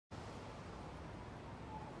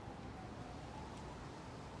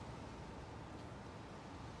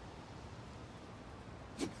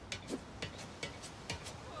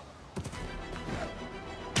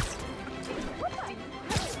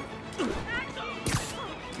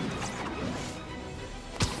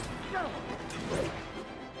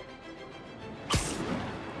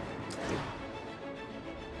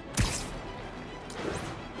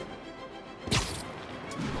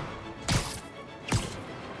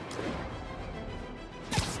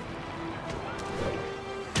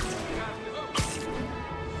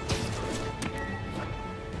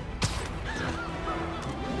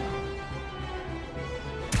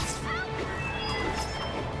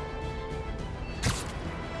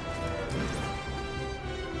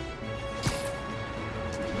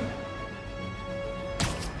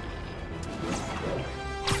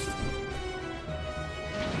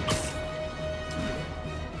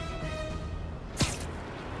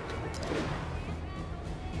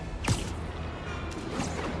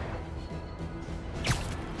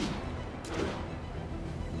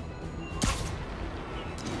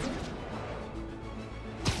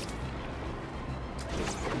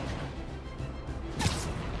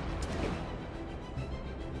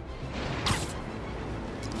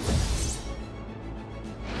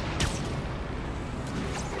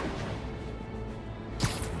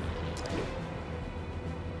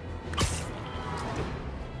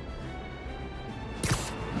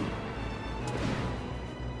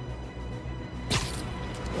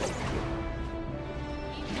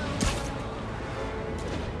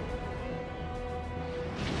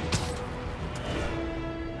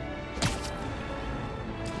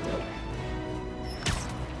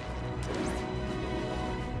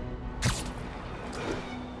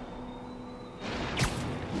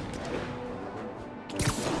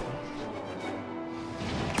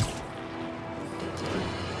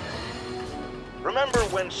Remember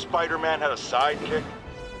when Spider-Man had a sidekick?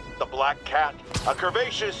 The Black Cat, a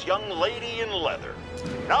curvaceous young lady in leather.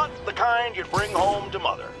 Not the kind you'd bring home to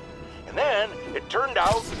Mother. And then it turned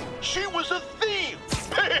out she was a thief.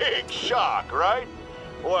 Big shock, right?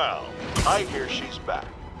 Well, I hear she's back.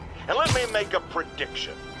 And let me make a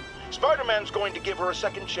prediction. Spider-Man's going to give her a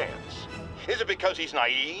second chance. Is it because he's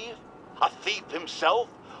naive? A thief himself?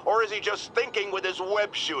 Or is he just thinking with his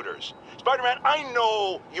web shooters? Spider-Man, I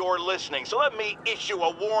know you're listening, so let me issue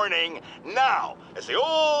a warning now. As the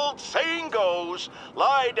old saying goes,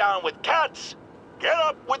 lie down with cats, get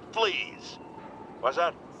up with fleas. What's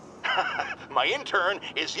that? My intern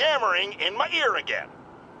is yammering in my ear again.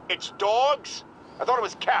 It's dogs? I thought it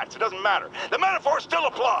was cats. It doesn't matter. The metaphor still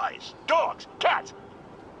applies. Dogs, cats.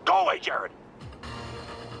 Go away, Jared.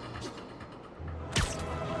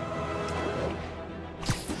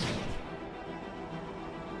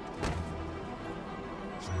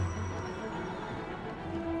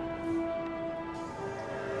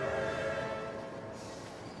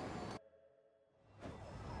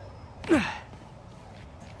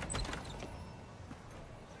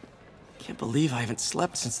 Can't believe I haven't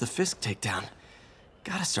slept since the Fisk takedown.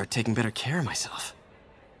 Gotta start taking better care of myself.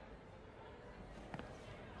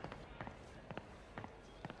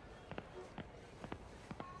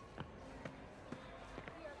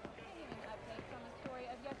 We are continuing updates on the story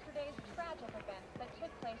of yesterday's tragic events that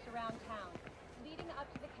took place around town, leading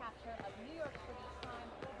up to the capture of New York City crime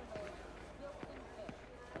overlord Wilson Fisk.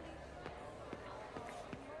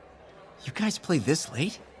 You guys play this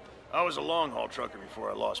late? I was a long-haul trucker before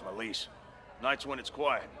I lost my lease. Nights when it's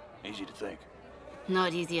quiet, easy to think.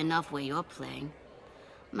 Not easy enough where you're playing.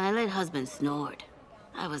 My late husband snored.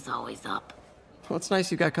 I was always up. Well, it's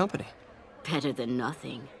nice you got company. Better than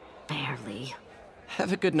nothing. Barely.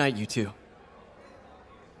 Have a good night, you two.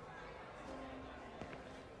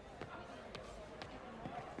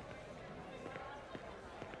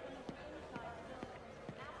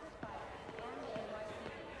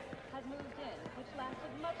 Has moved in, which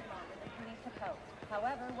lasted much longer than police had hoped.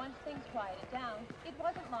 However, once things quieted down, it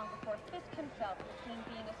wasn't long before Fisk himself was seen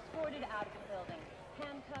being escorted out of the building,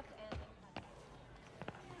 handcuffed and in custody.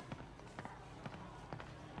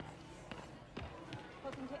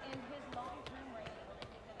 Hoping to end his long-term reign over the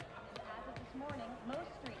city. And as of this morning, most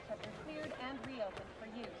streets have been cleared and reopened for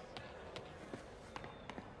use.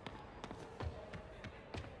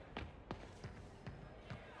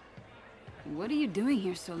 What are you doing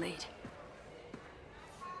here so late?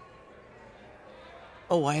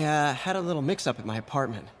 Oh, I had a little mix-up at my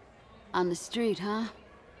apartment. On the street, huh?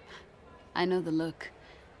 I know the look.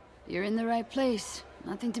 You're in the right place.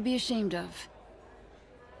 Nothing to be ashamed of.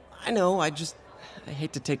 I know, I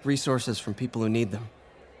hate to take resources from people who need them.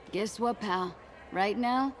 Guess what, pal? Right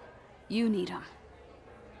now, you need them.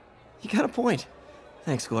 You got a point.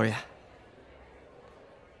 Thanks, Gloria.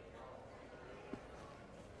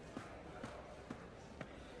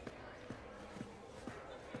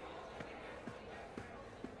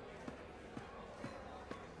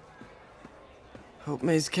 Hope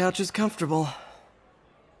May's couch is comfortable.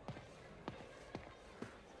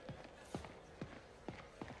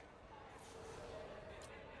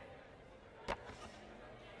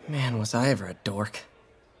 Man, was I ever a dork.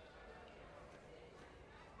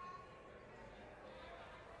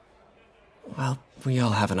 Well, we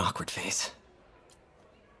all have an awkward phase.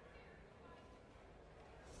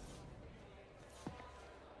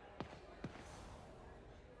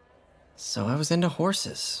 So I was into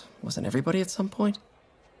horses. Wasn't everybody at some point?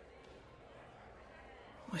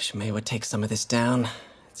 Wish May would take some of this down.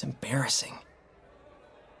 It's embarrassing.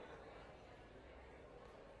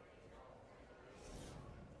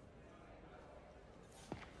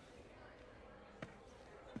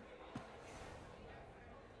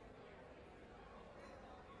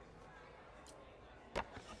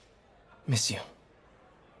 Miss you.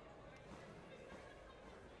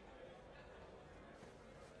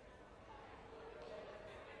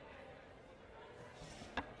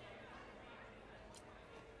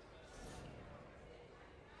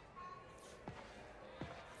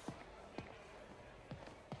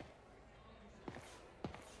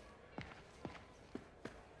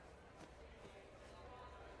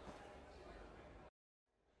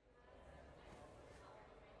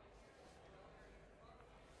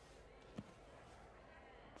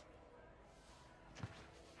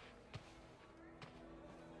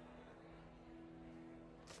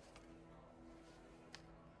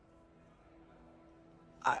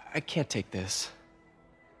 I can't take this.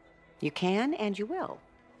 You can, and you will.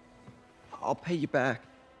 I'll pay you back.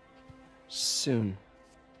 Soon.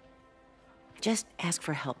 Just ask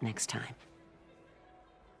for help next time.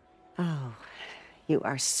 Oh, You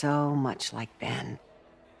are so much like Ben.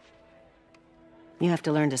 You have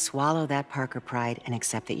to learn to swallow that Parker pride and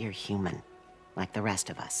accept that you're human, like the rest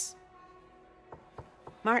of us.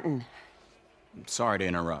 Martin. I'm sorry to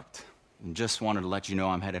interrupt. Just wanted to let you know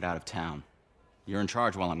I'm headed out of town. You're in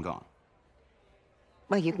charge while I'm gone.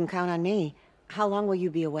 Well, you can count on me. How long will you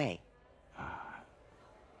be away?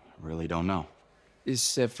 Really don't know.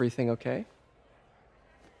 Is everything okay?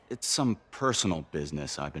 It's some personal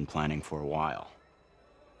business I've been planning for a while.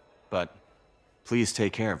 But please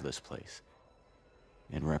take care of this place.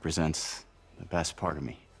 It represents the best part of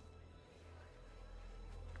me.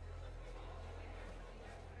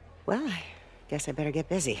 Well, I guess I better get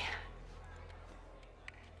busy.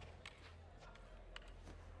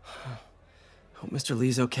 Hope Mr.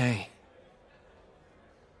 Lee's okay.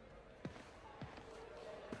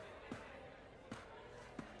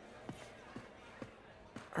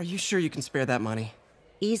 Are you sure you can spare that money?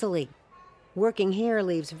 Easily. Working here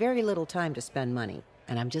leaves very little time to spend money,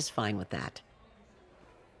 and I'm just fine with that.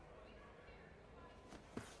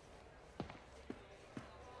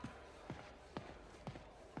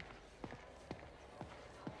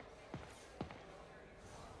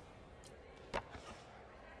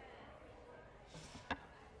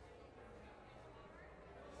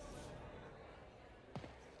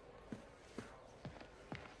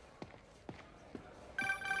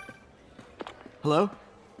 Hello?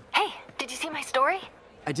 Hey, did you see my story?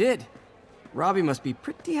 I did. Robbie must be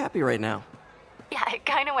pretty happy right now. Yeah, it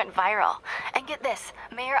kinda went viral. And get this,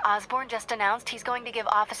 Mayor Osborn just announced he's going to give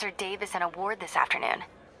Officer Davis an award this afternoon.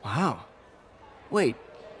 Wow. Wait,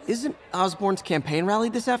 isn't Osborn's campaign rally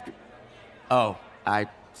this after... Oh, I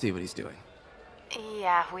see what he's doing.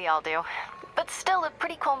 Yeah, we all do. But still a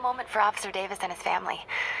pretty cool moment for Officer Davis and his family.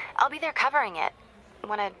 I'll be there covering it.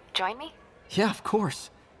 Wanna join me? Yeah, of course.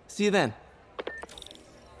 See you then.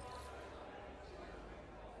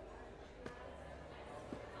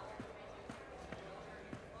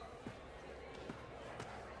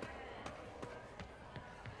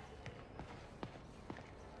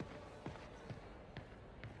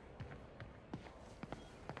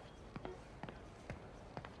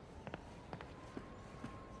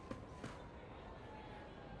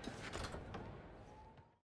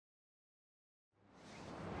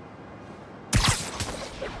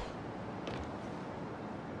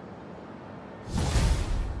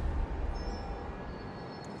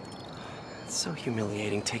 It's so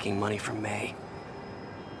humiliating taking money from May.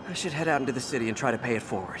 I should head out into the city and try to pay it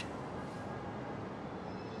forward.